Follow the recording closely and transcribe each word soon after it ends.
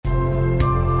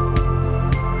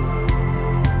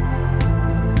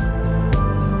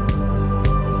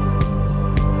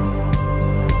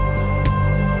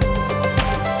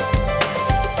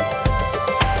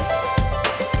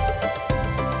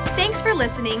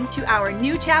listening to our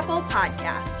New Chapel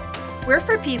podcast. We're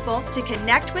for people to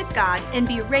connect with God and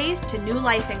be raised to new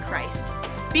life in Christ.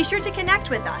 Be sure to connect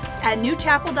with us at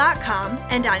newchapel.com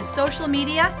and on social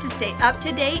media to stay up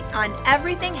to date on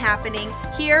everything happening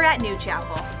here at New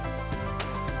Chapel.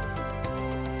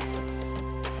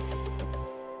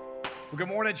 Well, good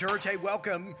morning, church. Hey,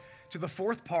 welcome to the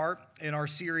fourth part in our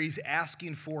series,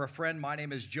 Asking for a Friend. My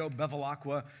name is Joe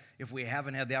Bevilacqua. If we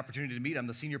haven't had the opportunity to meet, I'm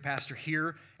the senior pastor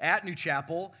here at New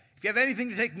Chapel. If you have anything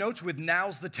to take notes with,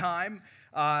 now's the time.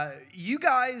 You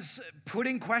guys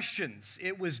putting questions.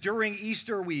 It was during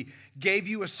Easter, we gave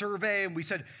you a survey and we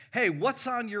said, hey, what's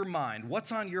on your mind?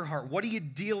 What's on your heart? What are you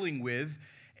dealing with?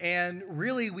 And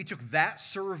really, we took that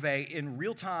survey in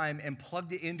real time and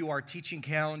plugged it into our teaching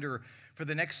calendar for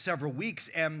the next several weeks.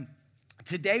 And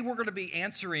today we're going to be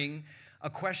answering a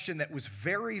question that was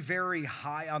very, very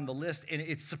high on the list, and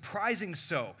it's surprising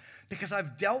so, because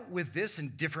I've dealt with this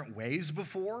in different ways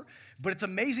before, but it's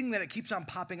amazing that it keeps on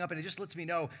popping up, and it just lets me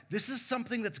know this is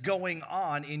something that's going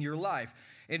on in your life.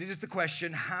 And it is the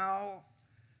question, how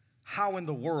in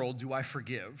the world do I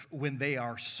forgive when they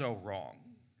are so wrong?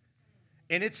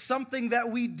 And it's something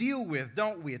that we deal with,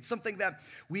 don't we? It's something that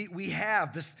we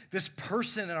have, this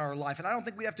person in our life, and I don't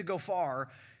think we have to go far.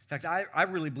 In fact, I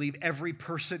really believe every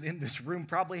person in this room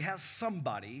probably has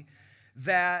somebody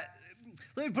that,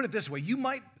 let me put it this way, you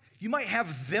might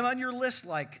have them on your list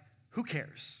like, who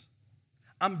cares?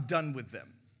 I'm done with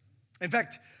them. In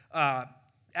fact,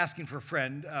 asking for a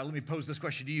friend, let me pose this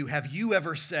question to you. Have you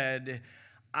ever said,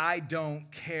 I don't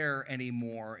care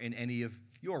anymore in any of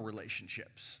your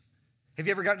relationships? Have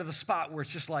you ever gotten to the spot where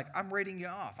it's just like, I'm rating you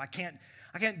off. I can't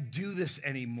do this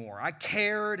anymore. I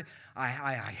cared. I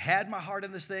had my heart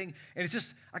in this thing. And it's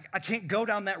just, I can't go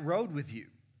down that road with you.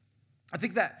 I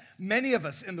think that many of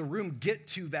us in the room get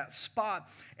to that spot.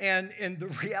 And the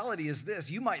reality is this.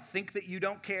 You might think that you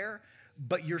don't care,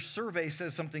 but your survey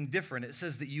says something different. It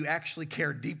says that you actually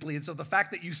care deeply. And so the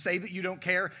fact that you say that you don't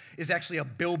care is actually a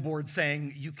billboard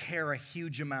saying you care a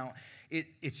huge amount.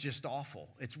 It's just awful.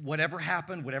 It's whatever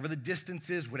happened, whatever the distance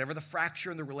is, whatever the fracture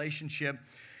in the relationship,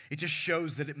 it just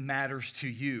shows that it matters to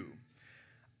you.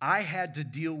 I had to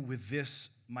deal with this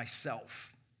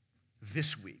myself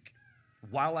this week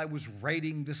while I was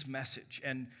writing this message.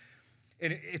 And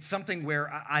it's something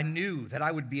where I knew that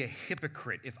I would be a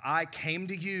hypocrite if I came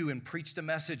to you and preached a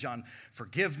message on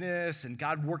forgiveness and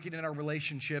God working in our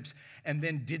relationships and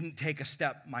then didn't take a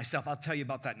step myself. I'll tell you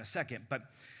about that in a second. But,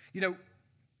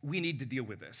 we need to deal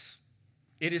with this.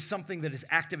 It is something that is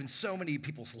active in so many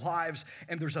people's lives,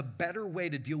 and there's a better way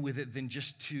to deal with it than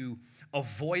just to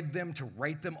avoid them, to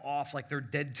write them off like they're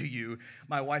dead to you.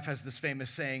 My wife has this famous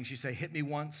saying. She say, hit me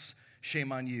once,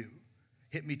 shame on you.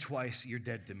 Hit me twice, you're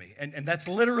dead to me. And that's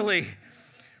literally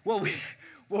what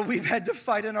we've had to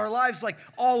fight in our lives, like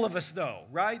all of us though,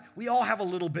 right? We all have a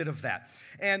little bit of that.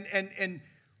 And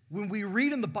when we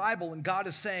read in the Bible and God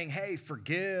is saying, hey,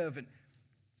 forgive, and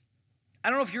I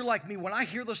don't know if you're like me, when I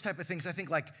hear those type of things, I think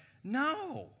like,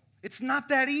 no, it's not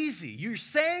that easy. You're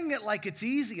saying it like it's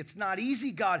easy. It's not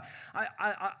easy, God.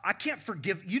 I can't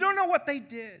forgive. You don't know what they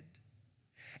did.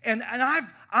 And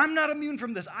I'm not immune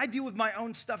from this. I deal with my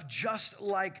own stuff just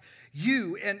like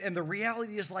you. And the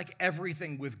reality is, like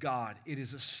everything with God, it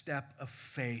is a step of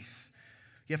faith.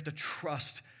 You have to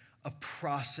trust a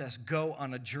process, go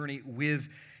on a journey with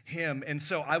Him. And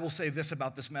so I will say this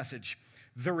about this message.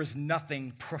 There is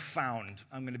nothing profound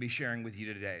I'm going to be sharing with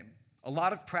you today. A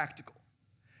lot of practical.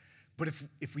 But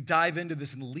if we dive into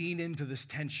this and lean into this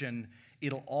tension,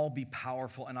 it'll all be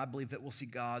powerful. And I believe that we'll see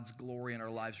God's glory in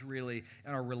our lives, really,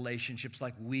 in our relationships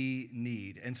like we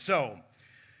need. And so,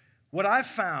 what I've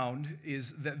found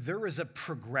is that there is a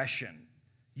progression.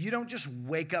 You don't just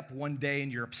wake up one day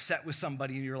and you're upset with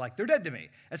somebody and you're like, they're dead to me.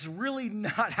 That's really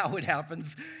not how it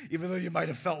happens, even though you might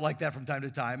have felt like that from time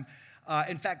to time.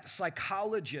 In fact,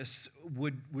 psychologists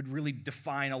would really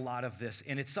define a lot of this,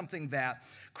 and it's something that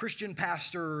Christian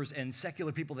pastors and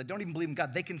secular people that don't even believe in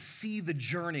God, they can see the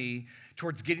journey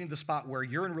towards getting to the spot where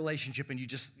you're in a relationship and you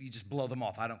just blow them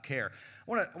off. I don't care.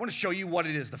 I want to show you what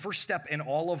it is. The first step in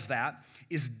all of that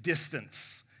is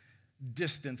distance.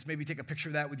 Distance. Maybe take a picture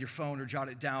of that with your phone or jot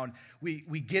it down. We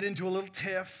get into a little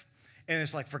tiff. And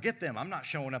it's like, forget them. I'm not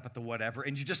showing up at the whatever.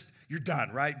 And you're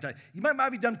done, right? You might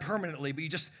be done permanently, but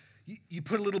you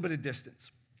put a little bit of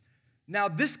distance. Now,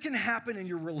 this can happen in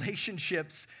your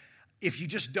relationships if you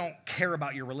just don't care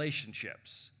about your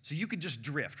relationships. So you could just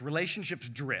drift. Relationships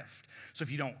drift. So if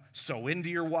you don't sow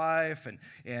into your wife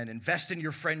and invest in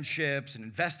your friendships and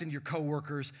invest in your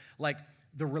coworkers, like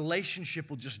the relationship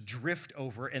will just drift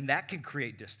over, and that can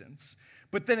create distance.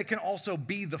 But then it can also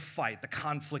be the fight, the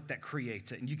conflict that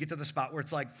creates it. And you get to the spot where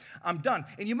it's like, I'm done.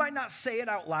 And you might not say it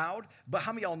out loud, but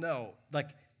how many of y'all know, like,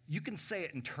 you can say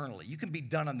it internally. You can be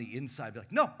done on the inside. Be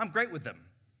like, no, I'm great with them.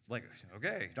 Like,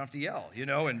 okay, you don't have to yell,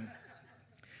 And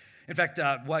in fact,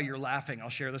 while you're laughing, I'll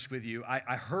share this with you.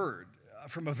 I heard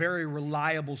from a very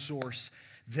reliable source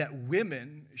that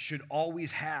women should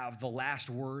always have the last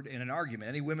word in an argument.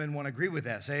 Any women want to agree with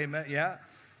that? Say amen, yeah?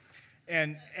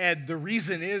 And the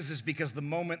reason is because the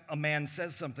moment a man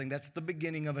says something, that's the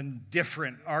beginning of a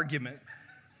different argument.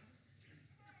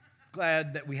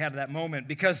 Glad that we had that moment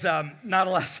because not a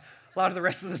lot of the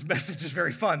rest of this message is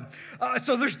very fun.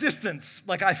 So there's distance,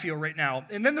 like I feel right now.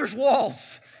 And then there's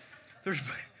walls.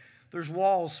 There's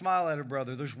walls. Smile at it,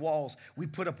 brother. There's walls. We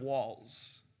put up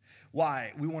walls.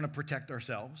 Why? We want to protect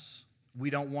ourselves. We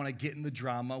don't want to get in the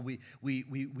drama. We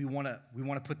want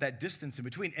to put that distance in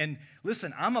between. And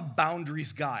listen, I'm a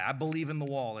boundaries guy. I believe in the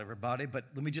wall, everybody. But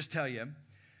let me just tell you,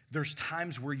 there's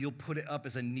times where you'll put it up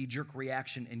as a knee-jerk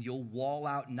reaction and you'll wall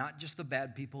out not just the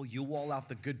bad people, you'll wall out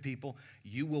the good people,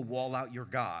 you will wall out your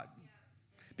God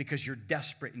because you're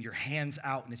desperate and your hands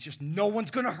out and it's just no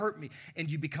one's going to hurt me. And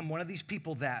you become one of these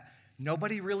people that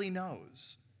nobody really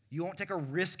knows. You won't take a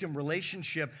risk in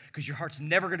relationship because your heart's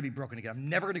never going to be broken again. I'm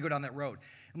never going to go down that road.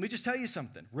 And let me just tell you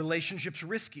something. Relationships are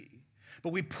risky,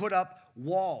 but we put up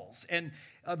walls. And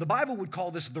the Bible would call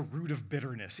this the root of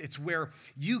bitterness. It's where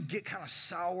you get kind of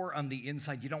sour on the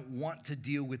inside. You don't want to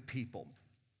deal with people.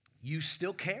 You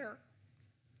still care.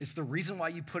 It's the reason why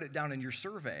you put it down in your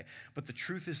survey. But the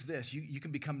truth is this, you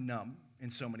can become numb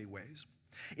in so many ways.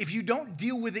 If you don't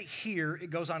deal with it here, it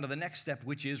goes on to the next step,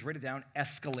 which is, write it down,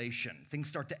 escalation. Things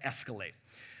start to escalate.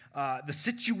 The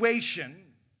situation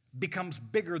becomes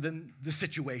bigger than the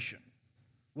situation.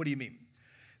 What do you mean?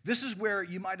 This is where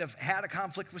you might have had a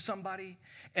conflict with somebody,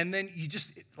 and then you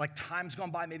just, like time's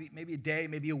gone by, maybe a day,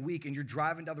 maybe a week, and you're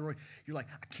driving down the road. You're like,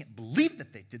 I can't believe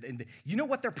that they did that. And you know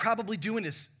what they're probably doing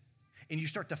is, and you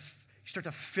start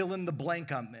to fill in the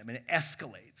blank on them, and it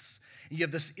escalates. And you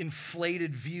have this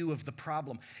inflated view of the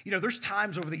problem. There's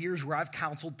times over the years where I've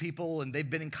counseled people, and they've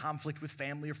been in conflict with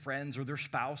family or friends or their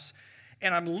spouse,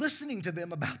 and I'm listening to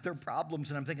them about their problems,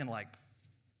 and I'm thinking like,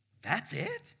 that's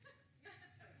it?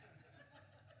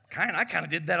 I kind of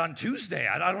did that on Tuesday.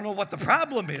 I don't know what the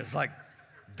problem is. Like,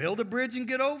 build a bridge and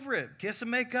get over it. Kiss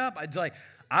and make up.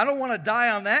 I don't want to die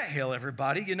on that hill,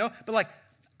 everybody, But like,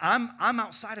 I'm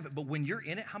outside of it. But when you're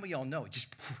in it, how many of y'all know?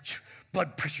 Just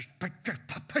blood pressure.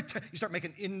 You start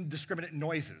making indiscriminate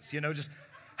noises, you're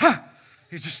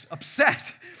just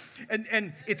upset.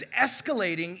 And it's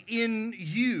escalating in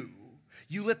you.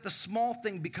 You let the small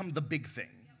thing become the big thing.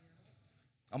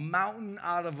 A mountain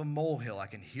out of a molehill. I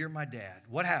can hear my dad.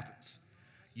 What happens?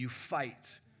 You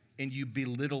fight and you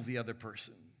belittle the other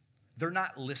person. They're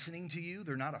not listening to you.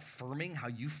 They're not affirming how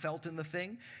you felt in the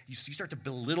thing. You start to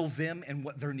belittle them and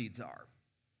what their needs are.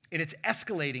 And it's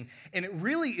escalating. And it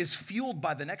really is fueled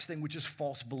by the next thing, which is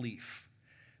false belief.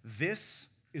 This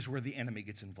is where the enemy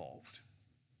gets involved.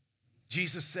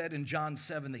 Jesus said in John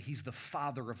 7 that he's the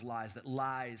father of lies, that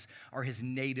lies are his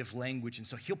native language. And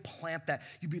so he'll plant that.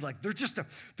 You'll be like,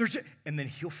 and then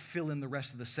he'll fill in the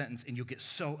rest of the sentence and you'll get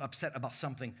so upset about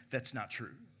something that's not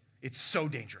true. It's so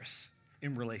dangerous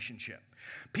in relationship.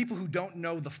 People who don't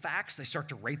know the facts, they start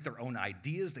to rate their own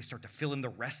ideas. They start to fill in the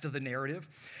rest of the narrative.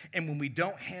 And when we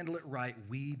don't handle it right,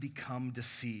 we become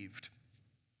deceived.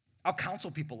 I'll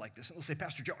counsel people like this. And they'll say,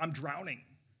 Pastor Joe, I'm drowning.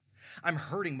 I'm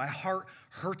hurting. My heart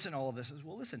hurts in all of this. I says,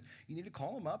 well, listen, you need to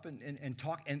call them up and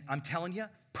talk. And I'm telling you,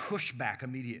 push back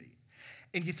immediately.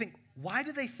 And you think, why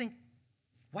do they think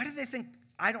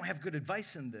I don't have good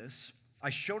advice in this? I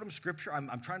showed them scripture.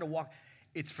 I'm trying to walk.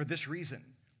 It's for this reason.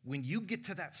 When you get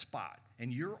to that spot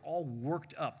and you're all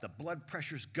worked up, the blood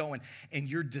pressure's going, and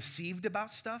you're deceived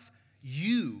about stuff,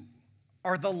 you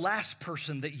are the last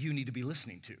person that you need to be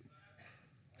listening to.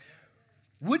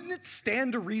 Wouldn't it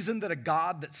stand to reason that a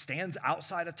God that stands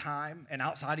outside of time and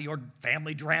outside of your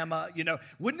family drama,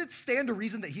 wouldn't it stand to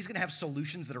reason that he's going to have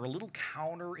solutions that are a little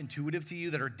counterintuitive to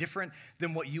you, that are different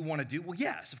than what you want to do? Well,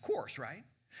 yes, of course, right?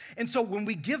 And so when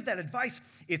we give that advice,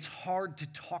 it's hard to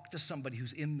talk to somebody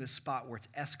who's in this spot where it's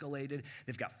escalated.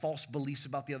 They've got false beliefs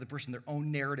about the other person. Their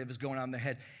own narrative is going on in their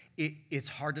head. It's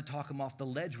hard to talk them off the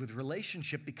ledge with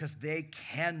relationship because they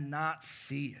cannot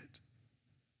see it.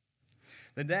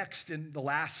 The next and the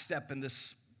last step in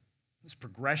this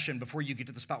progression before you get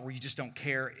to the spot where you just don't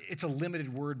care, it's a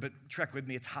limited word, but trek with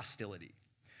me, it's hostility.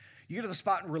 You get to the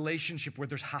spot in relationship where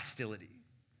there's hostility.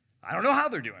 I don't know how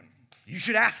they're doing. You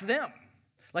should ask them.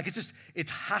 Like it's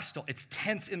hostile, it's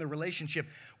tense in the relationship.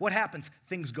 What happens?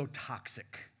 Things go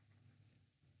toxic.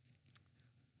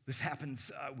 This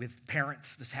happens with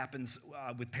parents. This happens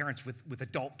with parents with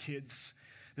adult kids.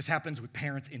 This happens with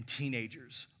parents and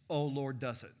teenagers. Oh, Lord,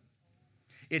 does it.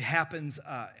 It happens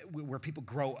where people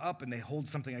grow up and they hold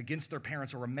something against their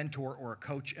parents or a mentor or a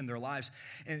coach in their lives,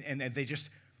 and they just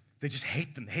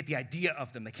hate them. They hate the idea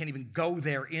of them. They can't even go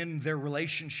there in their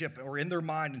relationship or in their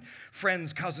mind. And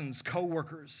friends, cousins,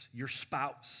 coworkers, your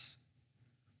spouse.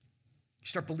 You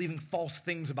start believing false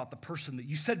things about the person that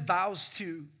you said vows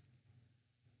to.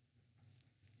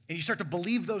 And you start to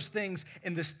believe those things,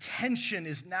 and this tension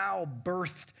is now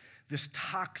birthed, this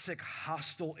toxic,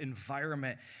 hostile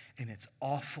environment, and it's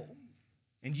awful.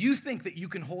 And you think that you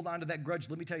can hold on to that grudge.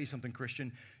 Let me tell you something,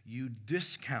 Christian. You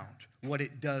discount what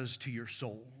it does to your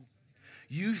soul.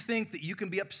 You think that you can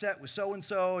be upset with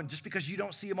so-and-so, and just because you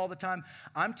don't see them all the time,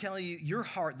 I'm telling you, your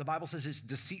heart, the Bible says, is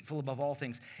deceitful above all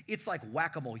things. It's like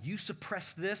whack-a-mole. You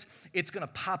suppress this, it's going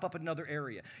to pop up in another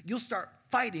area. You'll start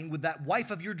fighting with that wife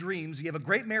of your dreams you have a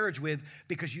great marriage with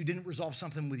because you didn't resolve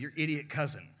something with your idiot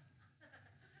cousin.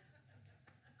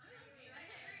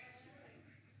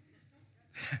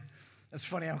 That's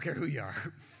funny, I don't care who you are.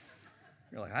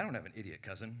 You're like, I don't have an idiot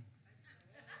cousin.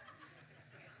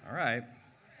 All right.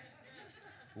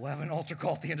 We'll have an altar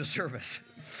call at the end of service.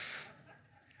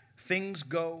 Things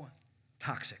go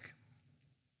toxic.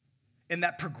 And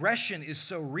that progression is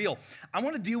so real. I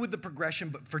want to deal with the progression,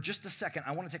 but for just a second,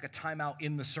 I want to take a time out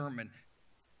in the sermon.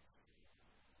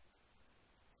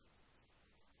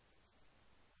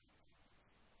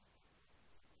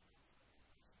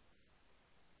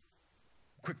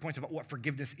 Quick points about what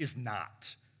forgiveness is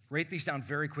not. Write these down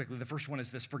very quickly. The first one is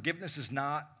this: forgiveness is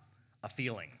not a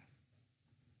feeling.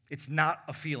 It's not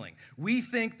a feeling. We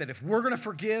think that if we're going to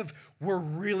forgive, we're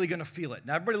really going to feel it.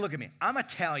 Now, everybody look at me. I'm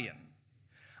Italian.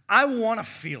 I want to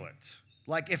feel it.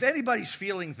 Like, if anybody's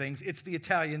feeling things, it's the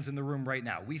Italians in the room right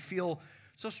now. We feel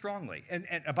so strongly and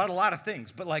about a lot of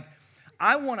things. But, like,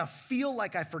 I want to feel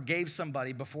like I forgave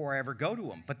somebody before I ever go to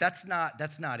them. But that's not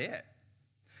it.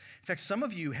 In fact, some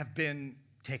of you have been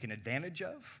taken advantage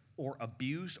of or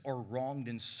abused or wronged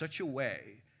in such a way,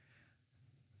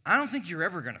 I don't think you're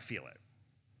ever going to feel it.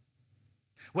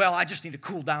 Well, I just need to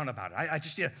cool down about it. I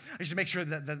just need to make sure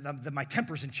that my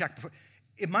temper's in check before.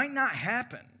 It might not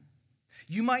happen.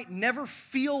 You might never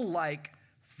feel like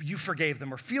you forgave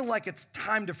them or feel like it's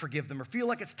time to forgive them or feel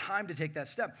like it's time to take that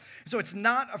step. So it's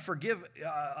not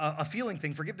a feeling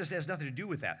thing. Forgiveness has nothing to do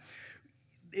with that.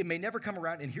 It may never come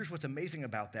around, and here's what's amazing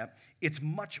about that. It's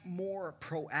much more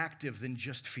proactive than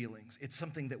just feelings. It's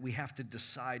something that we have to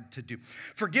decide to do.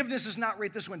 Forgiveness is not,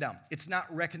 write this one down, it's not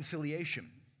reconciliation.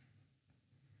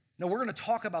 Now, we're going to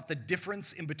talk about the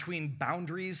difference in between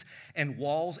boundaries and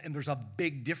walls, and there's a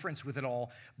big difference with it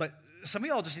all. But some of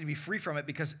y'all just need to be free from it,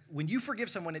 because when you forgive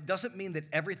someone, it doesn't mean that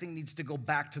everything needs to go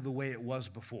back to the way it was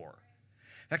before.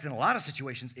 In fact, in a lot of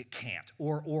situations, it can't.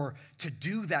 Or to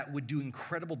do that would do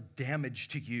incredible damage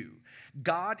to you.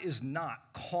 God is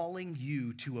not calling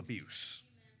you to abuse.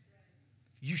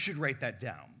 You should write that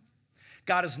down.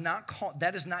 God is not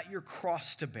that is not your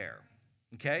cross to bear.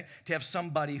 Okay? To have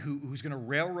somebody who's going to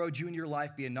railroad you in your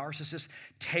life, be a narcissist,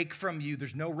 take from you,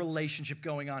 there's no relationship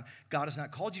going on. God has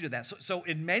not called you to that. So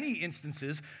in many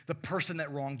instances, the person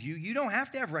that wronged you, you don't have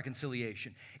to have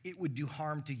reconciliation. It would do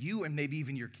harm to you and maybe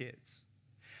even your kids.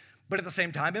 But at the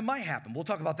same time, it might happen. We'll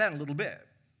talk about that in a little bit.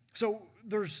 So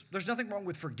there's nothing wrong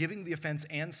with forgiving the offense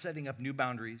and setting up new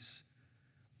boundaries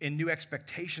and new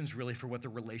expectations, really, for what the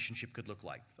relationship could look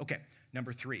like. Okay,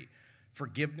 number 3.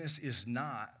 Forgiveness is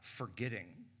not forgetting.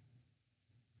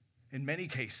 In many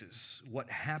cases, what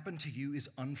happened to you is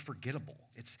unforgettable.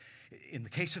 It's in the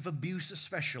case of abuse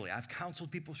especially. I've counseled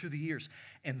people through the years,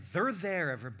 and they're there,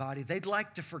 everybody. They'd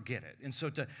like to forget it. And so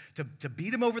to beat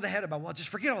them over the head about, well, just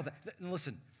forget all that. And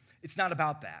listen, it's not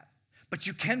about that. But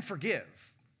you can forgive.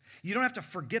 You don't have to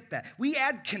forget that. We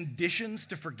add conditions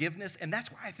to forgiveness, and that's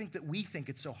why I think that we think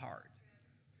it's so hard.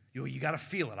 You got to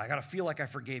feel it. I got to feel like I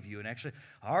forgave you. And actually,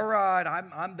 all right,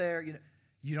 I'm there.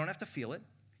 You don't have to feel it.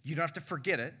 You don't have to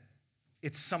forget it.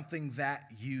 It's something that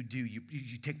you do.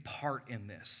 You take part in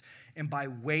this. And by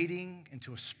waiting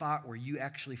into a spot where you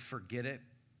actually forget it,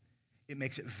 it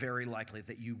makes it very likely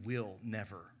that you will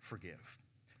never forgive.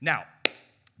 Now,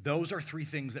 those are 3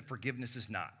 things that forgiveness is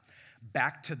not.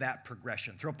 Back to that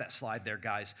progression. Throw up that slide there,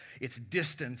 guys. It's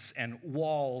distance and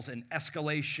walls and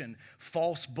escalation,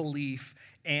 false belief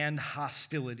and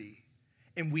hostility.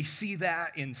 And we see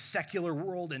that in secular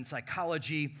world and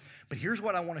psychology. But here's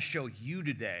what I want to show you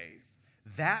today.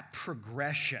 That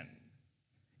progression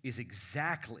is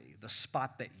exactly the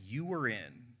spot that you were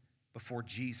in before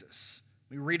Jesus.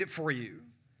 Let me read it for you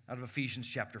out of Ephesians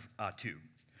chapter 2. The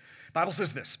Bible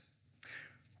says this: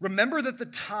 Remember that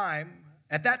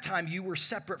at that time, you were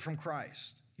separate from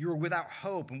Christ. You were without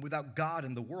hope and without God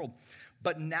in the world.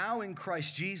 But now in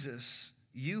Christ Jesus,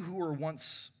 you who were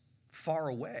once far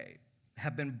away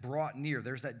have been brought near.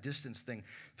 There's that distance thing,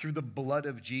 through the blood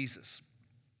of Jesus.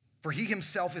 For he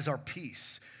himself is our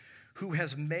peace, who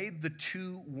has made the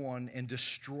two one and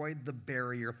destroyed the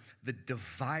barrier, the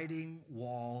dividing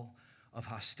wall of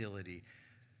hostility.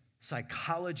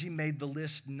 Psychology made the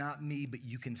list, not me, but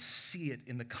you can see it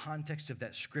in the context of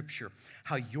that scripture,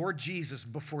 how your Jesus,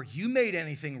 before you made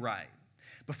anything right,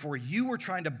 before you were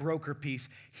trying to broker peace,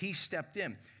 he stepped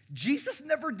in. Jesus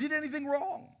never did anything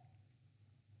wrong.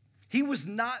 He was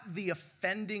not the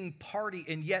offending party,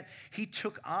 and yet he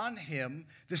took on him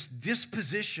this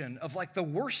disposition of like the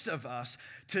worst of us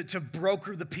to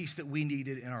broker the peace that we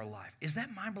needed in our life. Is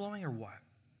that mind-blowing or what?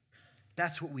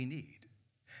 That's what we need.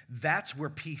 That's where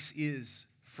peace is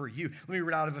for you. Let me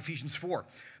read out of Ephesians 4.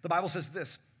 The Bible says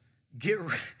this,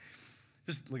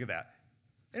 just look at that.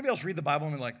 Anybody else read the Bible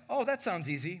and be like, oh, that sounds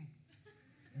easy.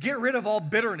 Get rid of all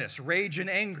bitterness, rage and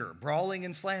anger, brawling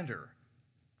and slander.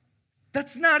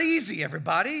 That's not easy,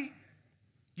 everybody.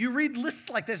 You read lists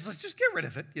like this, let's just get rid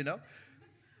of it,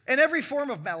 And every form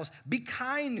of malice, be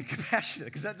kind and compassionate,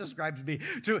 because that describes me,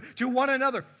 to one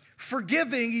another,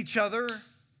 forgiving each other.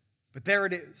 But there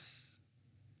it is.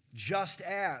 Just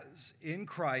as in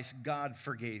Christ God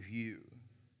forgave you.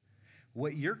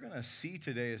 What you're going to see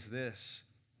today is this.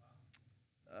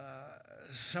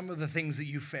 Some of the things that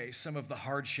you face, some of the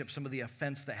hardships, some of the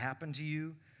offense that happened to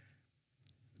you,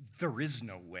 there is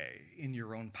no way in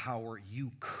your own power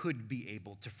you could be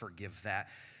able to forgive that.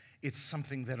 It's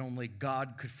something that only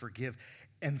God could forgive.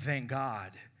 And thank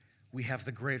God we have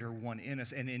the greater one in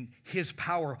us. And in his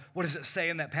power, what does it say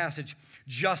in that passage?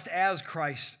 Just as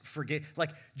Christ forgave,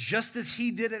 like just as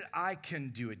he did it, I can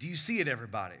do it. Do you see it,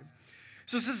 everybody?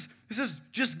 So this is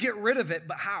just get rid of it,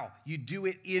 but how? You do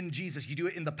it in Jesus. You do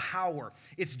it in the power.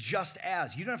 It's just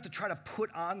as. You don't have to try to put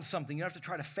on something. You don't have to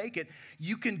try to fake it.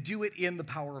 You can do it in the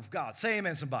power of God. Say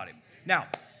amen, somebody. Now,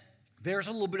 there's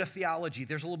a little bit of theology.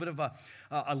 There's a little bit of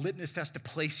a litmus test to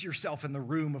place yourself in the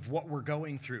room of what we're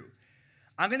going through.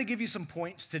 I'm going to give you some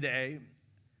points today.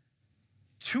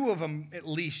 2 of them, at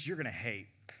least, you're going to hate.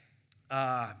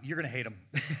 You're going to hate them.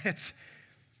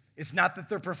 It's not that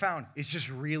they're profound. It's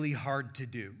just really hard to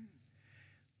do.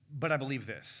 But I believe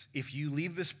this. If you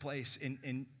leave this place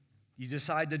and you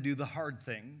decide to do the hard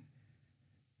thing,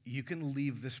 you can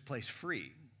leave this place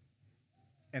free.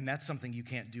 And that's something you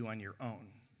can't do on your own.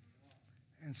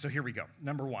 And so here we go.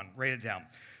 Number 1, write it down.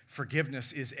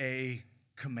 Forgiveness is a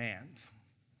command.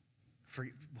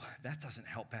 That doesn't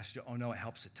help, Pastor. Oh, no, it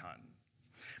helps a ton.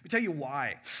 Let me tell you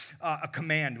why. A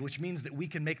command, which means that we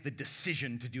can make the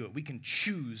decision to do it. We can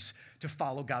choose to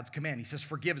follow God's command. He says,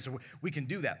 forgive, so we can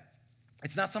do that.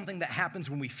 It's not something that happens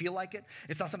when we feel like it.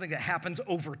 It's not something that happens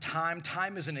over time.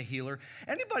 Time isn't a healer.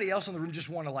 Anybody else in the room just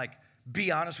want to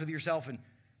be honest with yourself? And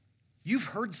you've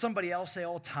heard somebody else say,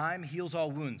 time heals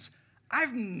all wounds.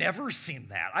 I've never seen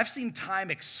that. I've seen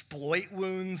time exploit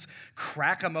wounds,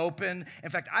 crack them open. In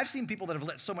fact, I've seen people that have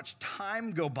let so much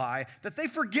time go by that they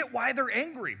forget why they're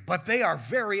angry, but they are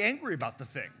very angry about the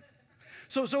thing.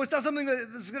 So it's not something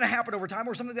that's going to happen over time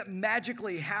or something that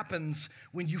magically happens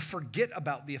when you forget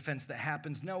about the offense that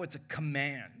happens. No, it's a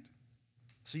command.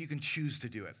 So you can choose to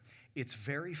do it. It's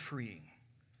very freeing.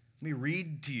 Let me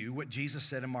read to you what Jesus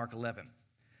said in Mark 11.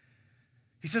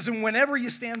 He says, and whenever you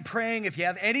stand praying, if you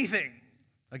have anything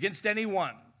against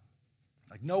anyone,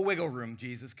 like no wiggle room,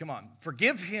 Jesus, come on,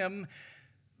 forgive him,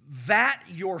 that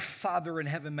your Father in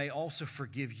heaven may also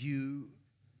forgive you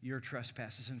your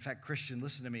trespasses. In fact, Christian,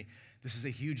 listen to me, this is a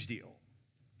huge deal.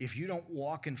 If you don't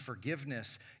walk in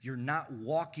forgiveness, you're not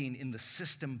walking in the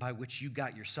system by which you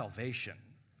got your salvation.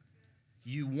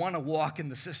 You want to walk in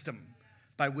the system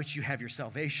by which you have your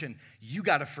salvation. You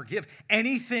got to forgive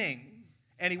anything,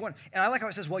 anyone. And I like how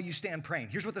it says, while you stand praying.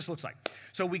 Here's what this looks like.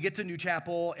 So we get to New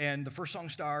Chapel, and the first song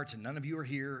starts, and none of you are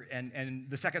here, and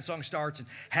the second song starts, and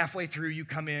halfway through you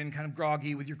come in kind of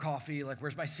groggy with your coffee, like,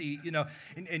 where's my seat,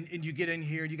 and you get in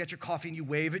here, and you got your coffee, and you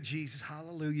wave at Jesus,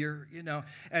 hallelujah,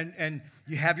 and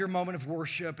you have your moment of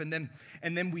worship, and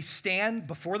then we stand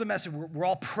before the message, we're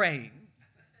all praying.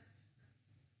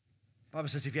 The Bible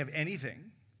says, if you have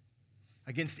anything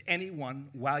against anyone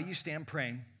while you stand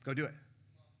praying, go do it.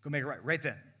 Go make it right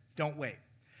then. Don't wait.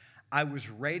 I was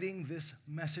writing this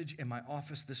message in my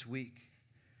office this week,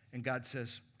 and God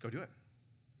says, go do it.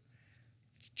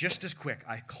 Just as quick,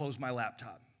 I closed my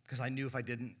laptop because I knew if I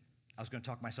didn't, I was going to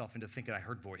talk myself into thinking I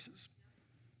heard voices.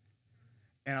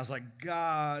 And I was like,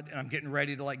 God, and I'm getting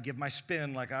ready to give my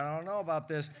spin, I don't know about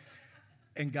this.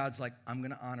 And God's like, I'm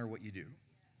going to honor what you do.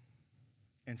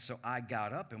 And so I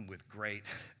got up, and with great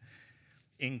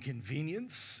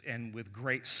inconvenience and with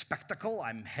great spectacle,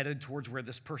 I'm headed towards where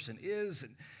this person is.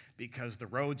 And because the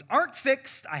roads aren't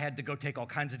fixed, I had to go take all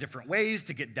kinds of different ways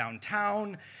to get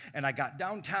downtown. And I got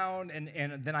downtown,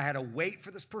 and then I had to wait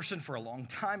for this person for a long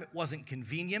time. It wasn't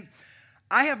convenient.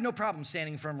 I have no problem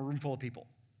standing in front of a room full of people.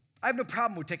 I have no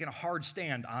problem with taking a hard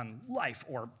stand on life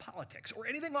or politics or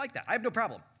anything like that. I have no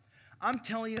problem. I'm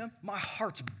telling you, my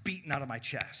heart's beating out of my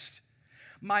chest.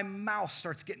 My mouth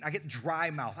I get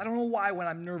dry mouth. I don't know why when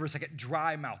I'm nervous I get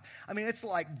dry mouth. I mean, it's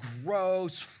like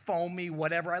gross, foamy,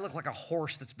 whatever. I look like a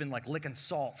horse that's been like licking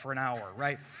salt for an hour,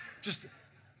 right?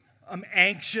 I'm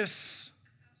anxious,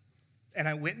 and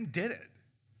I went and did it.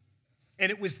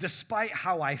 And it was despite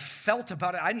how I felt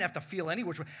about it. I didn't have to feel any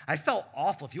which way. I felt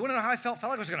awful. If you want to know how I felt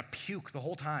like I was going to puke the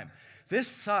whole time. This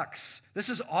sucks. This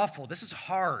is awful. This is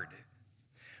hard.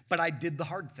 But I did the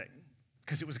hard thing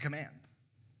because it was a command.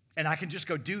 And I can just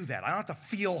go do that. I don't have to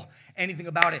feel anything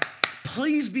about it.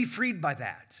 Please be freed by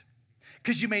that.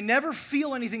 Because you may never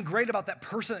feel anything great about that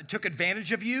person that took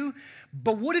advantage of you,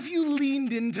 but what if you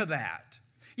leaned into that?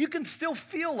 You can still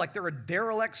feel like they're a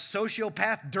derelict,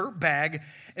 sociopath, dirtbag,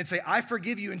 and say, I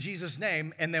forgive you in Jesus'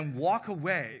 name, and then walk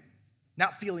away,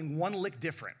 not feeling one lick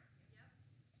different.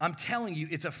 I'm telling you,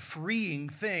 it's a freeing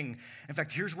thing. In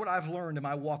fact, here's what I've learned in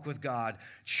my walk with God.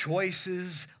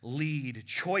 Choices lead.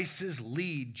 Choices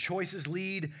lead. Choices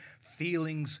lead.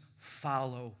 Feelings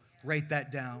follow. Write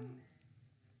that down.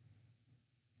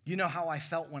 You know how I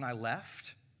felt when I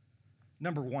left?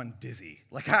 Number one, dizzy.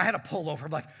 Like I had to pull over.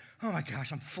 I'm like, oh my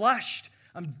gosh, I'm flushed.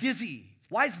 I'm dizzy.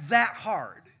 Why is that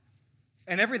hard?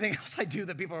 And everything else I do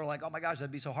that people are like, oh my gosh,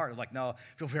 that'd be so hard. I'm like, no, I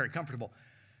feel very comfortable.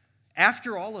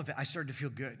 After all of it, I started to feel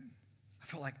good. I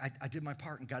felt like I did my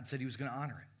part, and God said he was going to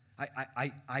honor it.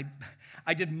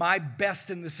 I did my best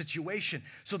in the situation,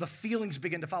 so the feelings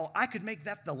began to follow. I could make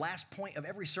that the last point of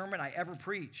every sermon I ever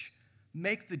preach.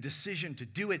 Make the decision to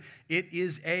do it. It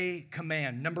is a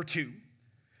command. Number 2,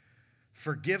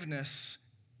 forgiveness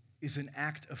is an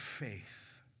act of faith.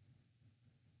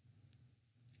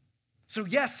 So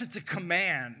yes, it's a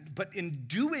command, but in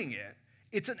doing it,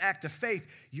 it's an act of faith.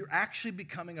 You're actually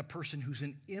becoming a person who's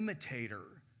an imitator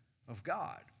of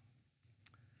God.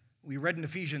 We read in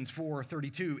Ephesians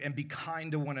 4:32, and be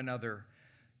kind to one another,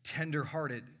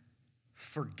 tender-hearted,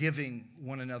 forgiving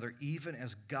one another, even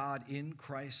as God in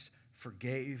Christ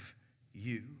forgave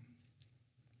you.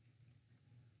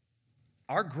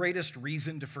 Our greatest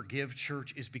reason to forgive,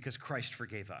 church, is because Christ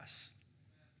forgave us.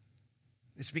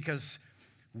 It's because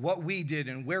what we did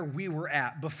and where we were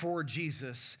at before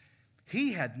Jesus,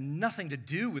 he had nothing to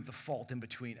do with the fault in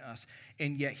between us,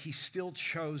 and yet he still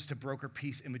chose to broker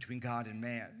peace in between God and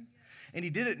man. And he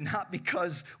did it not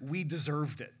because we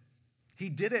deserved it. He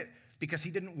did it because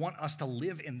he didn't want us to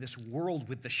live in this world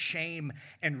with the shame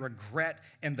and regret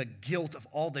and the guilt of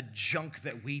all the junk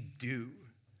that we do.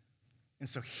 And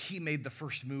so he made the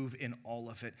first move in all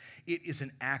of it. It is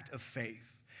an act of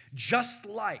faith. Just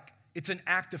like it's an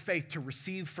act of faith to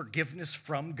receive forgiveness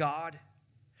from God,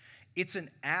 it's an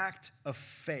act of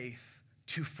faith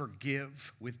to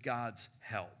forgive with God's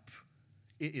help.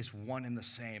 It is one and the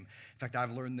same. In fact,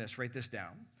 I've learned this. Write this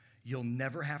down. You'll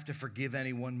never have to forgive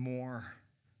anyone more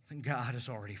than God has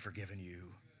already forgiven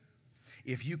you.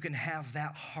 If you can have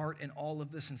that heart in all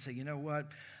of this and say, you know what?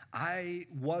 I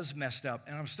was messed up,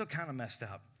 and I'm still kind of messed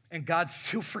up. And God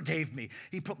still forgave me.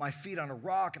 He put my feet on a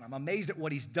rock, and I'm amazed at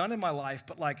what he's done in my life,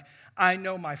 but I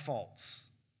know my faults.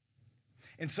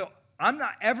 And so I'm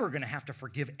not ever going to have to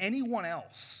forgive anyone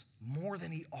else more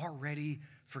than he already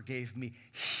forgave me.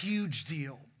 Huge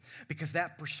deal, because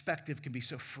that perspective can be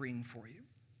so freeing for you.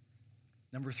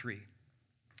 Number 3,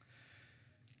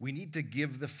 we need to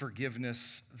give the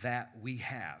forgiveness that we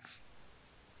have.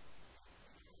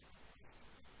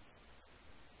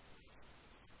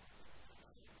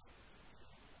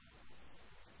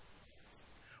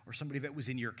 Or somebody that was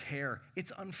in your care,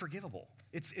 it's unforgivable.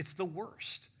 It's the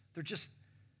worst.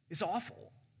 It's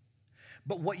awful.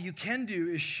 But what you can do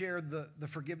is share the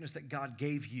forgiveness that God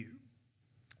gave you.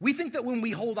 We think that when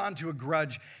we hold on to a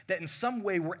grudge, that in some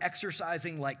way we're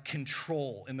exercising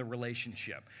control in the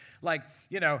relationship.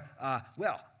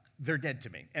 They're dead to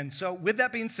me. And so with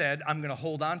that being said, I'm going to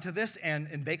hold on to this, and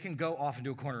they can go off into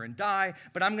a corner and die,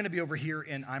 but I'm going to be over here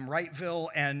in I'm Rightville,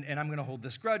 and I'm going to hold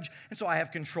this grudge, and so I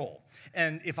have control.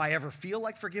 And if I ever feel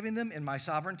like forgiving them in my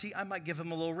sovereignty, I might give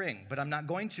them a little ring, but I'm not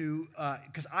going to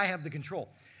because I have the control.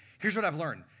 Here's what I've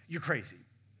learned. You're crazy.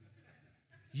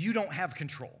 You don't have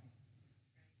control.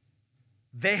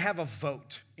 They have a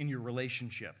vote in your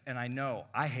relationship, and I know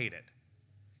I hate it,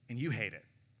 and you hate it.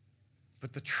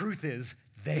 But the truth is,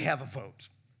 they have a vote.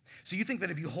 So you think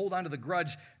that if you hold on to the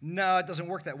grudge, no, it doesn't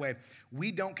work that way.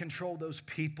 We don't control those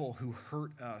people who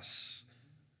hurt us.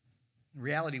 In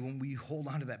reality, when we hold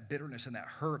on to that bitterness and that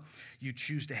hurt, you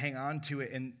choose to hang on to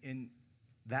it, and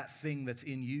that thing that's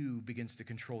in you begins to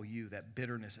control you. That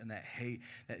bitterness and that hate,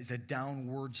 that is a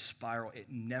downward spiral. It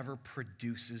never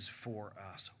produces for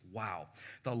us. Wow.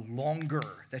 The longer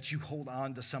that you hold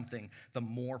on to something, the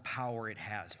more power it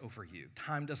has over you.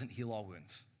 Time doesn't heal all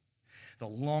wounds. The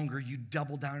longer you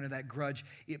double down into that grudge,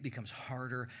 it becomes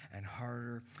harder and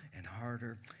harder and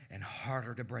harder and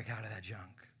harder to break out of that junk.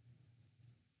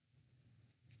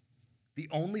 The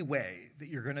only way that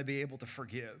you're going to be able to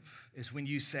forgive is when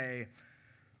you say,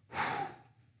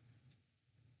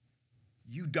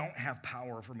 you don't have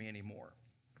power over me anymore.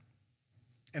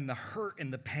 And the hurt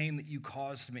and the pain that you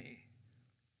caused me,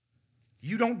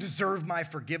 you don't deserve my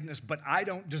forgiveness, but I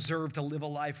don't deserve to live a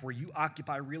life where you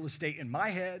occupy real estate in my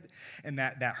head, and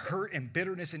that hurt and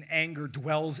bitterness and anger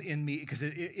dwells in me because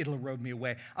it'll erode me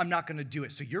away. I'm not going to do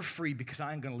it. So you're free because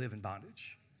I'm going to live in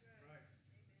bondage.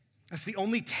 That's the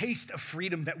only taste of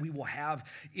freedom that we will have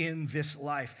in this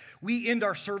life. We end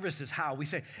our services how? We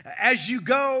say, as you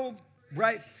go,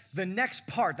 right? The next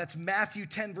part, that's Matthew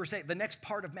 10, verse 8. The next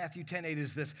part of Matthew 10, 8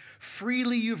 is this: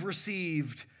 freely you've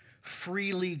received,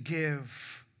 freely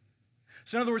give.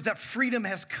 So in other words, that freedom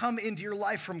has come into your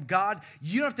life from God.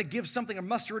 You don't have to give something or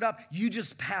muster it up. You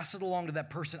just pass it along to that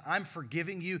person. I'm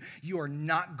forgiving you. You are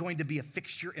not going to be a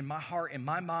fixture in my heart, in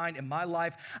my mind, in my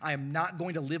life. I am not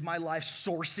going to live my life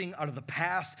sourcing out of the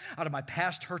past, out of my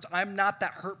past hurts. I'm not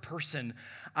that hurt person.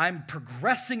 I'm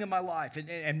progressing in my life.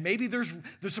 And maybe there's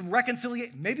some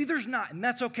reconciliation. Maybe there's not, and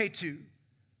that's okay too.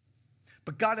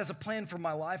 But God has a plan for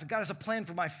my life, and God has a plan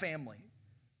for my family.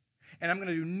 And I'm going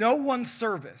to do no one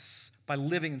service by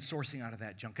living and sourcing out of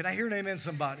that junk. Can I hear an amen,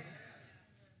 somebody?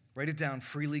 Write it down.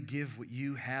 Freely give what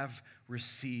you have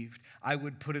received. I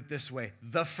would put it this way: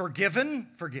 the forgiven,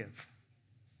 forgive.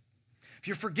 If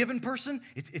you're a forgiven person,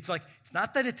 it's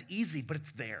not that it's easy, but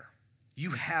it's there.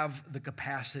 You have the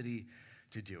capacity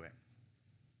to do it.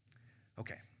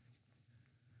 Okay.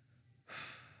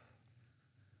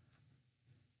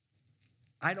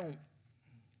 I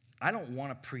don't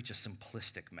want to preach a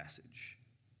simplistic message.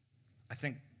 I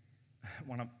think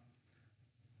one of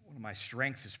my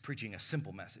strengths is preaching a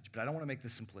simple message, but I don't want to make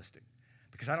this simplistic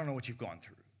because I don't know what you've gone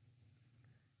through.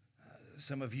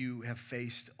 Some of you have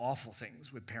faced awful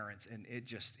things with parents, and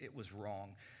it was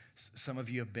wrong. Some of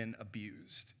you have been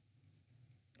abused.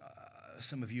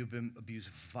 Some of you have been abused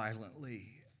violently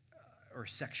or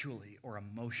sexually or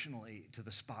emotionally to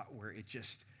the spot where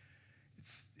it's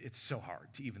so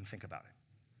hard to even think about it.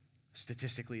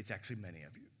 Statistically, it's actually many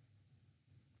of you.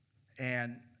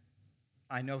 And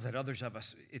I know that others of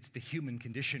us, it's the human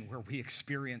condition where we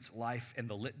experience life and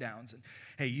the letdowns. And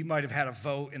hey, you might have had a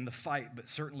vote in the fight, but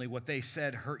certainly what they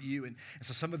said hurt you. And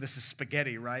so some of this is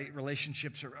spaghetti, right?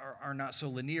 Relationships are not so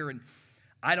linear. And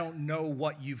I don't know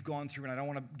what you've gone through, and I don't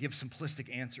want to give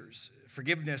simplistic answers.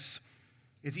 Forgiveness,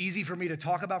 it's easy for me to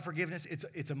talk about forgiveness.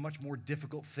 It's a much more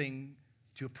difficult thing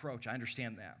to approach. I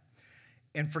understand that.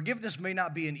 And forgiveness may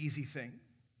not be an easy thing,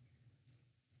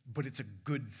 but it's a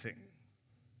good thing.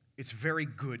 It's very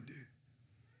good,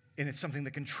 and it's something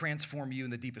that can transform you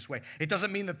in the deepest way. It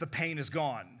doesn't mean that the pain is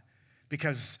gone,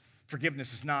 because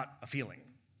forgiveness is not a feeling.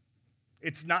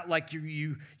 It's not like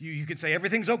you can say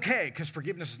everything's okay, because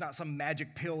forgiveness is not some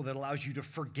magic pill that allows you to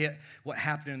forget what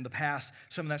happened in the past.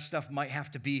 Some of that stuff might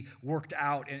have to be worked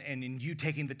out, and in you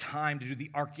taking the time to do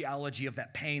the archaeology of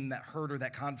that pain, that hurt, or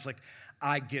that conflict,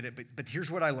 I get it. But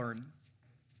here's what I learned,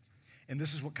 and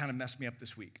this is what kind of messed me up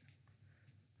this week.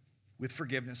 With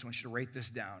forgiveness, I want you to write this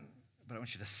down, but I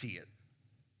want you to see it.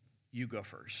 You go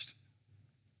first.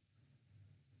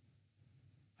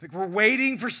 I think we're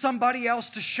waiting for somebody else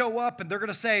to show up, and they're going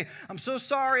to say, I'm so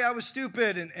sorry, I was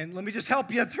stupid, and let me just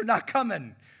help you. They're not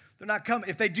coming. They're not coming.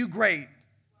 If they do, great.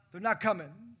 They're not coming.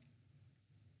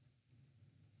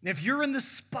 And if you're in this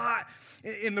spot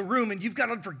in the room and you've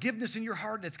got unforgiveness in your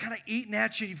heart and it's kind of eating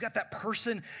at you, you've got that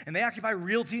person and they occupy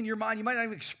realty in your mind, you might not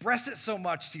even express it so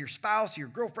much to your spouse, your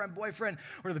girlfriend, boyfriend,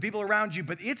 or the people around you,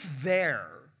 but it's there.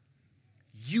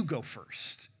 You go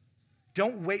first.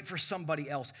 Don't wait for somebody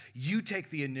else. You take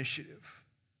the initiative.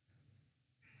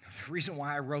 The reason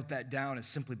why I wrote that down is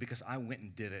simply because I went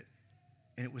and did it.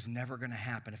 And it was never going to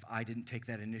happen if I didn't take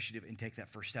that initiative and take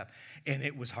that first step. And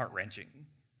it was heart-wrenching.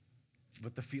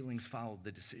 But the feelings followed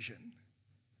the decision.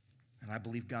 And I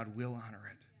believe God will honor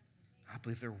it. I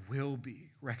believe there will be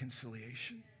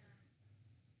reconciliation.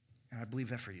 And I believe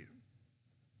that for you.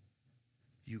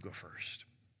 You go first.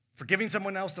 Forgiving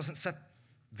someone else doesn't set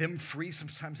them free.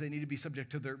 Sometimes they need to be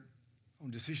subject to their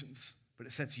own decisions. but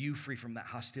it sets you free from that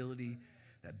hostility,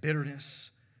 that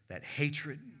bitterness, that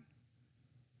hatred.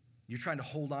 You're trying to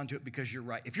hold on to it because you're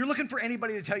right. If you're looking for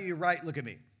anybody to tell you you're right, look at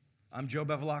me. I'm Joe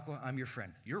Bevilacqua. I'm your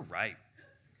friend. You're right.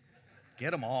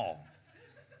 Get them all.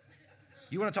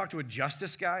 You want to talk to a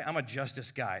justice guy? I'm a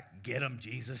justice guy. Get them,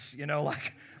 Jesus.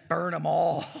 Burn them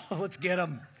all. Let's get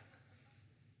them.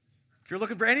 If you're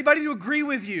looking for anybody to agree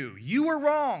with you, you were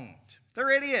wronged. They're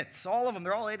idiots. All of them.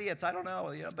 They're all idiots. I don't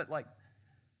know. But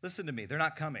listen to me. They're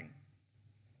not coming.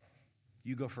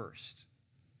 You go first.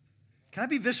 Can I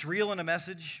be this real in a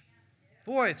message?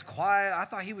 Boy, it's quiet. I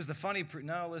thought he was the funny.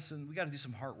 No, listen, we got to do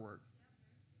some heart work.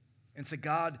 And say,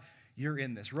 God, you're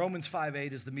in this. Romans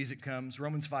 5:8 as the music comes.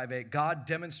 Romans 5:8. God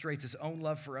demonstrates his own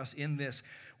love for us in this.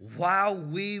 While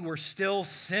we were still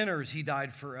sinners, he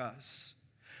died for us.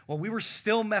 While we were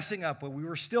still messing up, while we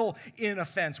were still in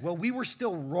offense, while we were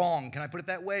still wrong, can I put it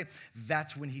that way?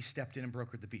 That's when he stepped in and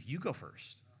brokered the peace. You go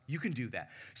first. You can do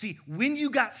that. See, when you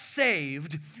got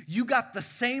saved, you got the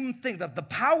same thing, the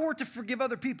power to forgive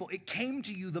other people. It came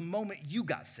to you the moment you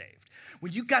got saved.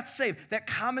 When you got saved, that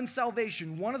common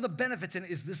salvation, one of the benefits in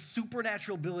it is this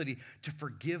supernatural ability to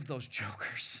forgive those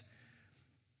jokers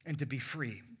and to be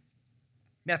free.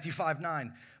 Matthew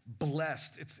 5:9,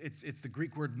 blessed. It's the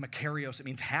Greek word makarios. It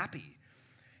means happy.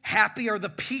 Happy are the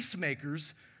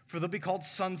peacemakers, for they'll be called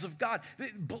sons of God.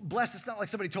 Blessed, it's not like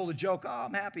somebody told a joke, oh,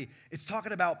 I'm happy. It's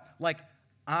talking about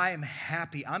I'm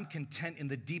happy. I'm content in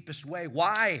the deepest way.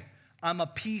 Why? I'm a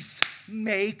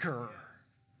peacemaker.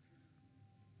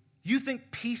 You think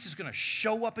peace is going to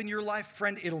show up in your life?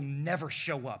 Friend, it'll never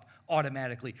show up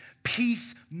automatically.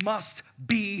 Peace must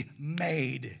be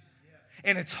made.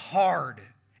 And it's hard.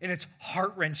 And it's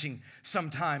heart-wrenching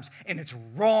sometimes. And it's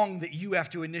wrong that you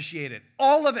have to initiate it.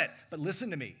 All of it. But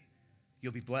listen to me.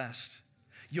 You'll be blessed.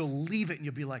 You'll leave it and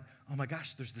you'll be like, oh my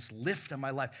gosh, there's this lift on my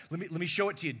life. Let me show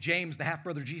it to you. James, the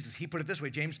half-brother of Jesus, he put it this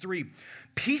way, James 3.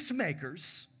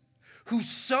 Peacemakers who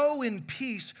sow in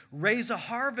peace raise a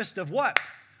harvest of what?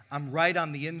 I'm right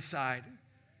on the inside.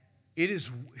 It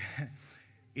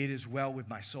is well with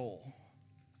my soul.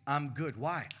 I'm good.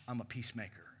 Why? I'm a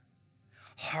peacemaker.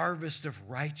 Harvest of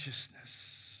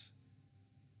righteousness.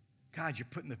 God, you're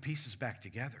putting the pieces back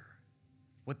together.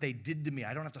 What they did to me,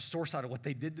 I don't have to source out of what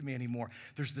they did to me anymore.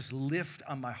 There's this lift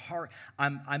on my heart.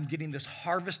 I'm getting this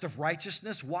harvest of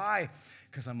righteousness. Why?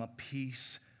 Because I'm a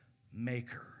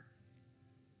peacemaker.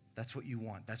 That's what you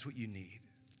want. That's what you need.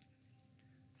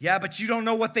 Yeah, but you don't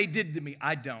know what they did to me.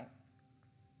 I don't.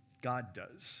 God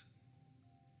does.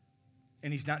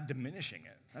 And he's not diminishing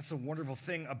it. That's the wonderful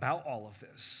thing about all of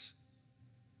this.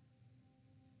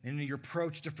 And in your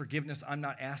approach to forgiveness, I'm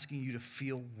not asking you to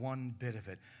feel one bit of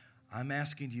it. I'm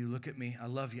asking you, look at me. I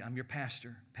love you. I'm your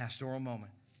pastor. Pastoral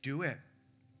moment. Do it.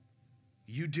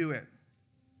 You do it.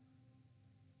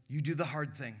 You do the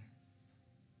hard thing.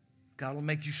 God will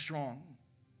make you strong.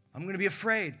 I'm going to be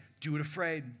afraid. Do it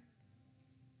afraid.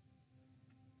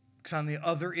 Because on the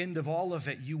other end of all of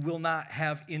it, you will not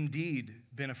have indeed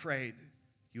been afraid.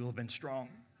 You will have been strong.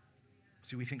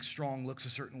 See, we think strong looks a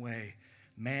certain way.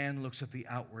 Man looks at the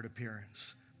outward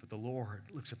appearance, but the Lord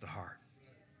looks at the heart.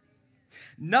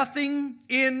 Nothing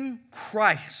in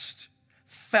Christ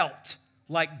felt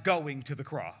like going to the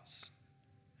cross.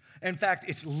 In fact,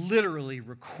 it's literally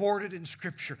recorded in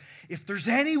Scripture. If there's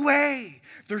any way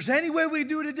we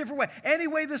do it a different way, any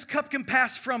way this cup can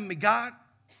pass from me, God,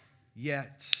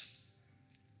 yet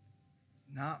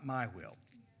not my will,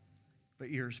 but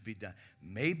yours be done.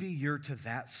 Maybe you're to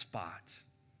that spot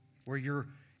where you're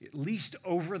at least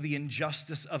over the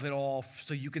injustice of it all,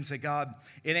 so you can say, God,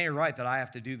 it ain't right that I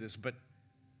have to do this, but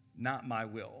not my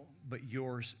will, but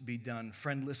yours be done.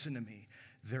 Friend, listen to me.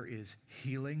 There is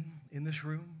healing in this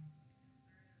room.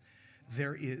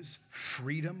 There is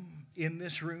freedom in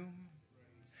this room.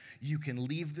 You can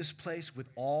leave this place with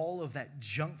all of that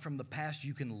junk from the past.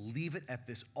 You can leave it at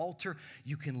this altar.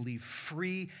 You can leave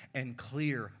free and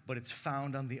clear, but it's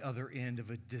found on the other end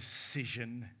of a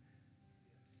decision.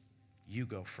 You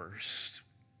go first.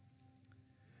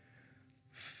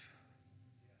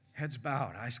 Heads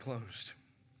bowed, eyes closed.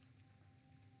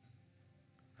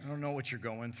 I don't know what you're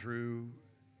going through.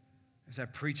 As I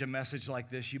preach a message like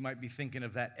this, you might be thinking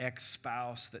of that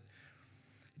ex-spouse that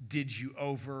did you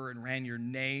over and ran your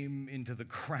name into the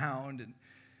ground and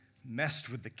messed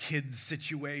with the kids'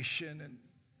 situation.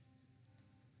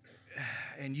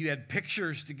 And you had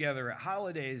pictures together at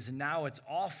holidays, and now it's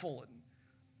awful.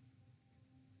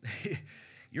 And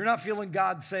you're not feeling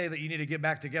God say that you need to get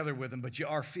back together with him, but you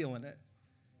are feeling it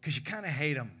because you kind of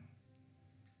hate him.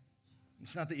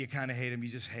 It's not that you kind of hate him, you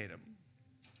just hate him.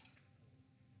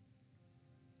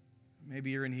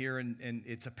 Maybe you're in here and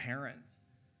it's a parent.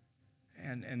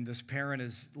 and this parent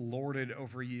has lorded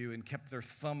over you and kept their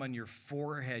thumb on your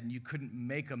forehead and you couldn't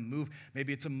make a move.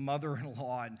 Maybe it's a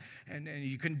mother-in-law and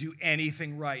you couldn't do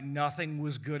anything right. Nothing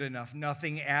was good enough.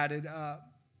 Nothing added up.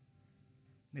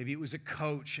 Maybe it was a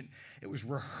coach and it was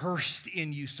rehearsed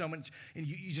in you so much, and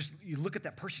you look at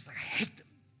that person, it's like, I hate them.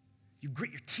 You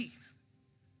grit your teeth.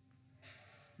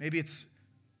 Maybe it's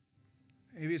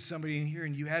somebody in here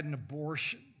and you had an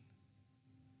abortion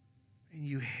and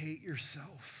you hate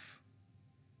yourself.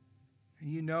 And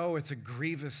you know it's a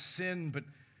grievous sin, but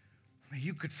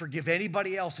you could forgive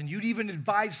anybody else, and you'd even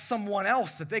advise someone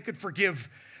else that they could forgive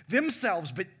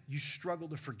themselves, but you struggle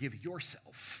to forgive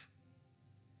yourself.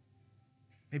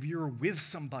 Maybe you were with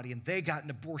somebody and they got an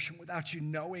abortion without you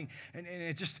knowing, and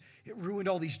it ruined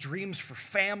all these dreams for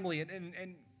family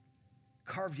and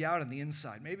carved you out on the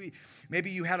inside. Maybe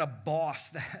you had a boss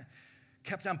that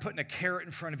kept on putting a carrot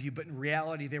in front of you, but in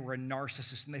reality they were a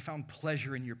narcissist and they found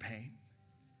pleasure in your pain.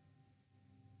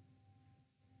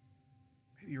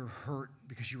 Maybe you're hurt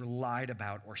because you were lied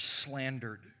about or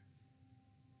slandered.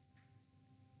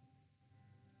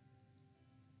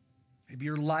 Maybe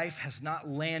your life has not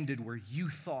landed where you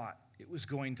thought it was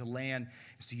going to land,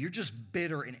 so you're just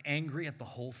bitter and angry at the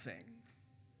whole thing.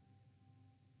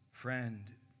 Friend,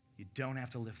 you don't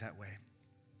have to live that way.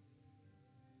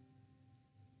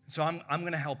 So I'm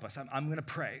going to help us. I'm going to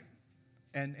pray.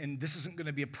 And this isn't going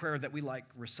to be a prayer that we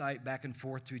recite back and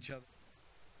forth to each other.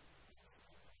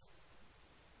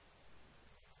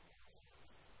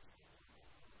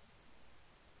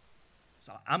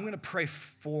 So I'm going to pray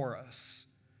for us.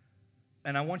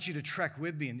 And I want you to trek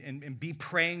with me and be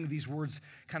praying these words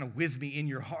kind of with me in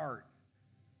your heart.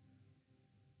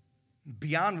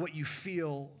 Beyond what you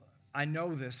feel, I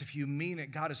know this. If you mean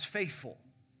it, God is faithful.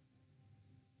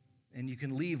 And you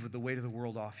can leave with the weight of the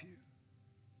world off you.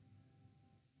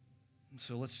 And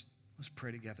so let's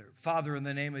pray together. Father, in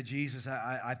the name of Jesus,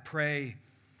 I pray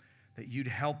that you'd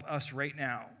help us right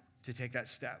now to take that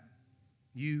step.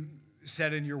 You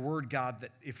said in your word, God,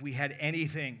 that if we had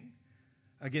anything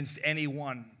against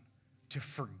anyone, to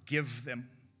forgive them.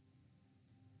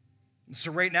 And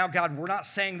so right now, God, we're not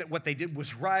saying that what they did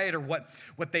was right or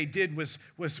what they did was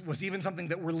even something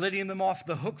that we're letting them off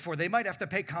the hook for. They might have to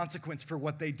pay consequence for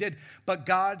what they did. But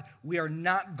God, we are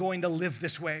not going to live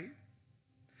this way.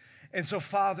 And so,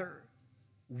 Father,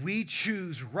 we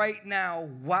choose right now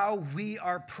while we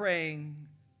are praying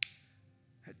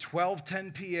at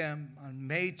 12:10 p.m. on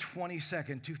May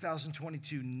 22nd,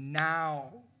 2022,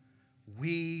 now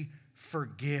we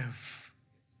forgive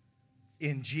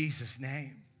in Jesus'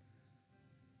 name.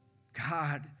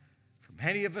 God, for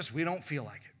many of us, we don't feel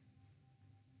like it.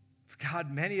 For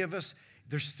God, many of us,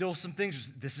 there's still some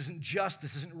things, this isn't just,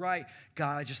 this isn't right.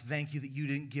 God, I just thank you that you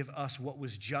didn't give us what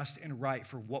was just and right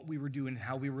for what we were doing and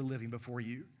how we were living before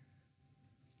you.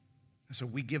 And so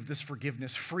we give this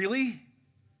forgiveness freely.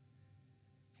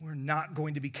 We're not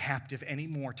going to be captive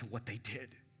anymore to what they did.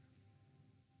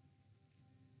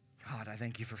 God, I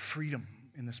thank you for freedom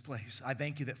in this place. I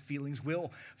thank you that feelings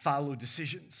will follow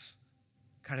decisions.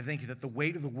 God, I thank you that the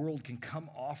weight of the world can come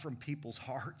off from people's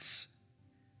hearts.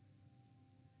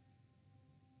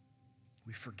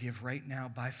 We forgive right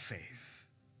now by faith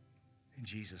in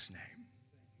Jesus' name.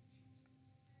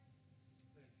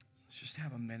 Let's just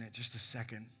have a minute, just a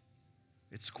second.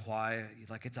 It's quiet. You're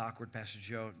like, it's awkward, Pastor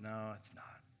Joe. No, it's not.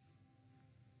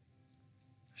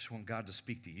 I just want God to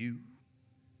speak to you.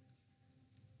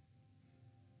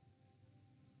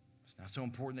 It's not so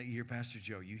important that you hear Pastor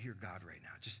Joe. You hear God right now.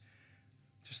 Just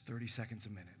 30 seconds a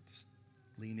minute. Just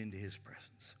lean into his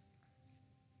presence.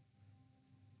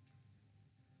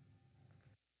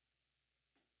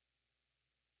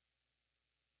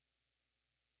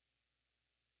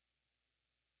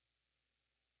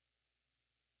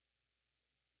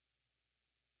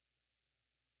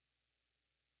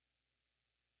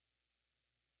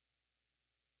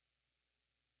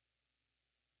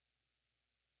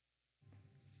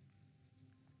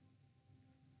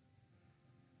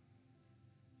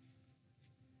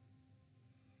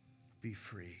 Be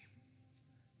free.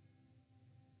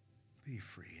 Be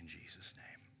free in Jesus'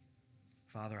 name.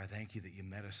 Father, I thank you that you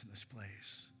met us in this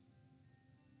place.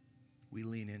 We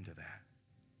lean into that.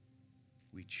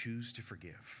 We choose to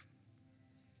forgive.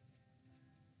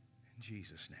 In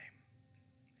Jesus' name,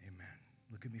 amen.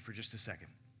 Look at me for just a second.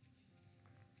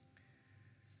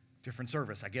 Different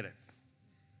service, I get it.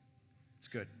 It's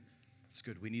good. It's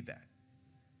good. We need that.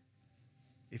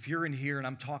 If you're in here and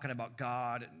I'm talking about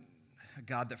God and a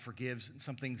God that forgives, and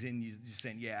something's in you just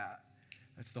saying, yeah,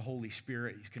 that's the Holy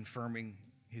Spirit. He's confirming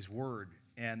his word.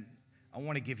 And I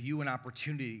want to give you an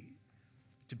opportunity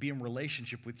to be in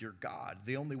relationship with your God.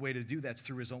 The only way to do that's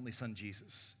through his only son,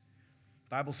 Jesus.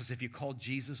 The Bible says if you call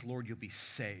Jesus Lord, you'll be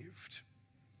saved.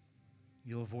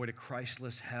 You'll avoid a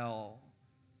Christless hell.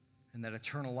 And that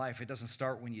eternal life, it doesn't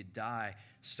start when you die.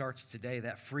 It starts today.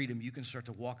 That freedom, you can start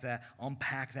to walk that,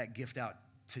 unpack that gift out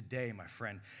today, my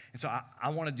friend. And so I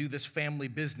want to do this family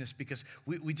business because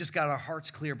we just got our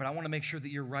hearts clear, but I want to make sure that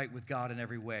you're right with God in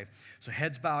every way. So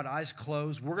heads bowed, eyes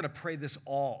closed. We're going to pray this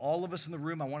all of us in the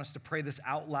room. I want us to pray this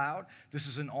out loud. This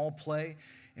is an all play.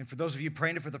 And for those of you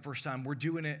praying it for the first time, we're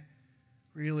doing it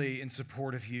really in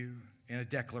support of you in a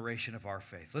declaration of our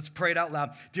faith. Let's pray it out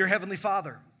loud. Dear Heavenly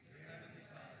Father,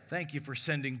 thank you for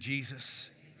sending Jesus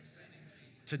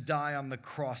to die on the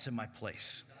cross in my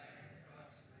place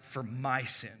for my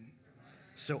sin,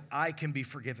 so I can be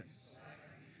forgiven.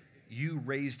 You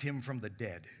raised him from the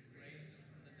dead.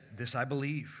 This I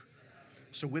believe.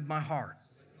 So with my heart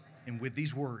and with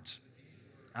these words,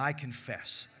 I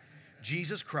confess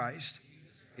Jesus Christ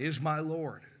is my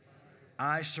Lord.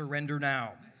 I surrender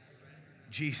now.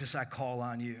 Jesus, I call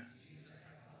on you.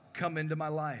 Come into my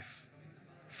life.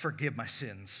 Forgive my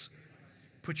sins.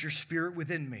 Put your spirit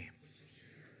within me.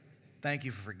 Thank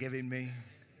you for forgiving me.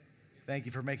 Thank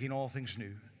you for making all things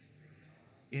new.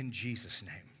 In Jesus'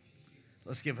 name.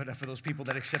 Let's give it up for those people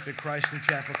that accepted Christ, New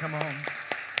Chapel. Come on.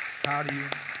 Proud of you.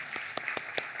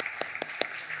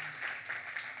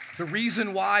 The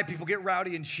reason why people get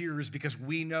rowdy and cheer is because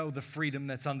we know the freedom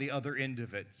that's on the other end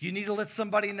of it. You need to let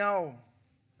somebody know.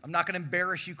 I'm not going to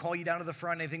embarrass you, call you down to the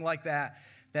front, anything like that.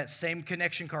 That same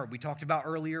connection card we talked about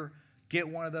earlier, get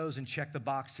one of those and check the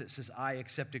box that says, I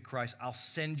accepted Christ. I'll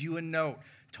send you a note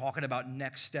talking about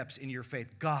next steps in your faith.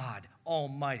 God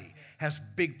Almighty has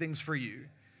big things for you,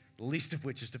 the least of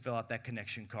which is to fill out that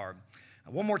connection card.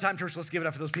 One more time, church, let's give it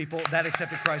up for those people that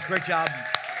accepted Christ. Great job.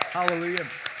 Hallelujah.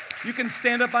 You can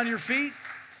stand up on your feet.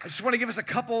 I just want to give us a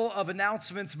couple of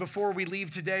announcements before we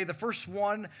leave today. The first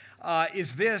one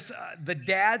is this. The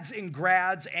Dads and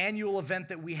Grads annual event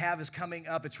that we have is coming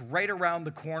up. It's right around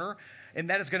the corner, and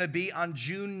that is going to be on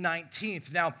June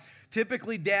 19th. Now,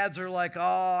 typically dads are like,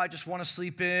 oh, I just want to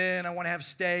sleep in. I want to have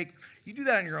steak. You do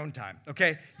that on your own time,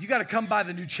 okay? You got to come by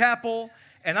the New Chapel.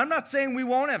 And I'm not saying we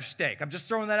won't have steak. I'm just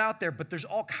throwing that out there, but there's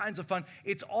all kinds of fun.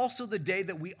 It's also the day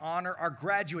that we honor our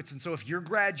graduates. And so if you're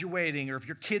graduating or if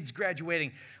your kid's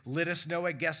graduating, let us know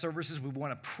at guest services. We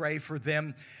want to pray for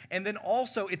them. And then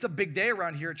also, it's a big day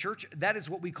around here at church. That is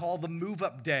what we call the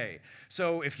move-up day.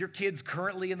 So if your kid's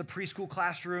currently in the preschool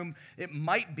classroom, it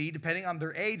might be, depending on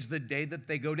their age, the day that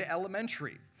they go to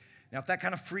elementary. Now, if that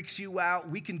kind of freaks you out,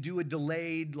 we can do a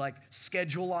delayed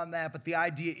schedule on that, but the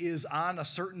idea is on a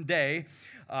certain day,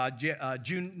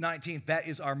 June 19th, that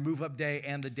is our move-up day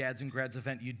and the Dads and Grads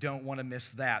event. You don't want to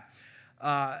miss that.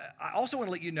 I also want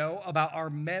to let you know about our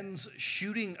men's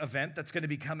shooting event that's going to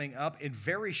be coming up in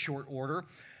very short order.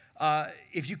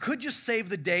 If you could just save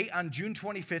the date on June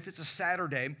 25th, it's a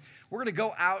Saturday. We're going to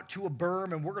go out to a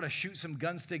berm and we're going to shoot some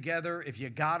guns together. If you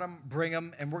got them, bring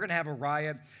them, and we're going to have a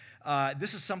riot.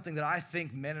 This is something that I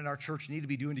think men in our church need to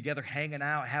be doing together, hanging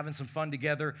out, having some fun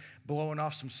together, blowing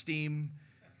off some steam.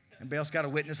 Anybody else got a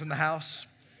witness in the house?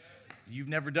 You've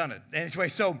never done it. Anyway,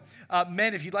 so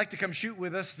men, if you'd like to come shoot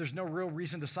with us, there's no real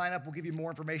reason to sign up. We'll give you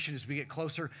more information as we get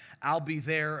closer. I'll be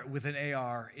there with an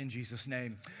AR in Jesus'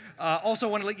 name. Also,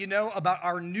 want to let you know about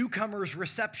our newcomers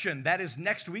reception. That is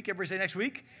next week. Everybody say next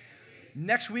week.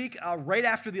 Next week, right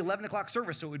after the 11 o'clock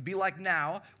service, so it would be like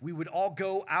now, we would all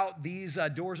go out these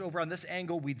doors over on this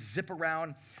angle. We'd zip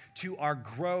around to our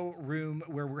grow room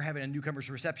where we're having a newcomers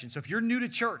reception. So if you're new to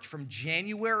church from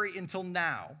January until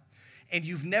now, and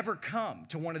you've never come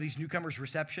to one of these newcomers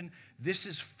reception, this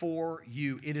is for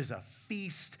you. It is a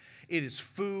feast. It is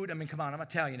food. I mean, come on, I'm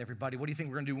Italian, everybody. What do you think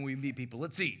we're going to do when we meet people?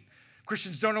 Let's eat.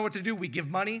 Christians don't know what to do. We give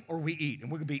money or we eat, and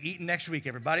we're going to be eating next week,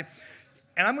 everybody.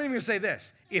 And I'm even going to say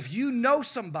this. If you know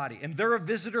somebody and they're a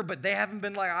visitor, but they haven't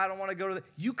been I don't want to go to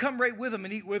you come right with them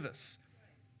and eat with us.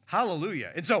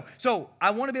 Hallelujah. And so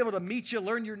I want to be able to meet you,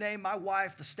 learn your name. My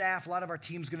wife, the staff, a lot of our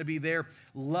team's going to be there.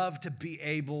 Love to be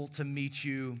able to meet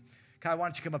you. Kai, why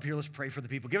don't you come up here? Let's pray for the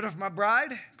people. Give it up for my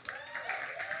bride.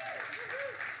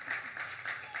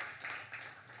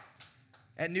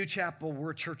 At New Chapel,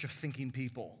 we're a church of thinking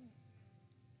people.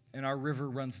 And our river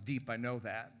runs deep. I know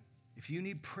that. If you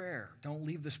need prayer, don't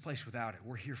leave this place without it.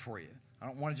 We're here for you. I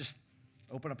don't want to just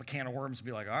open up a can of worms and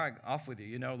be like, all right, off with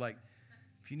you.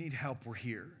 If you need help, we're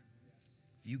here.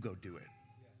 You go do it.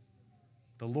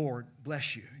 The Lord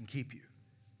bless you and keep you.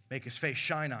 Make his face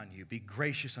shine on you. Be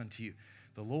gracious unto you.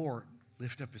 The Lord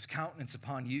lift up his countenance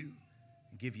upon you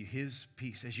and give you his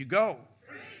peace as you go.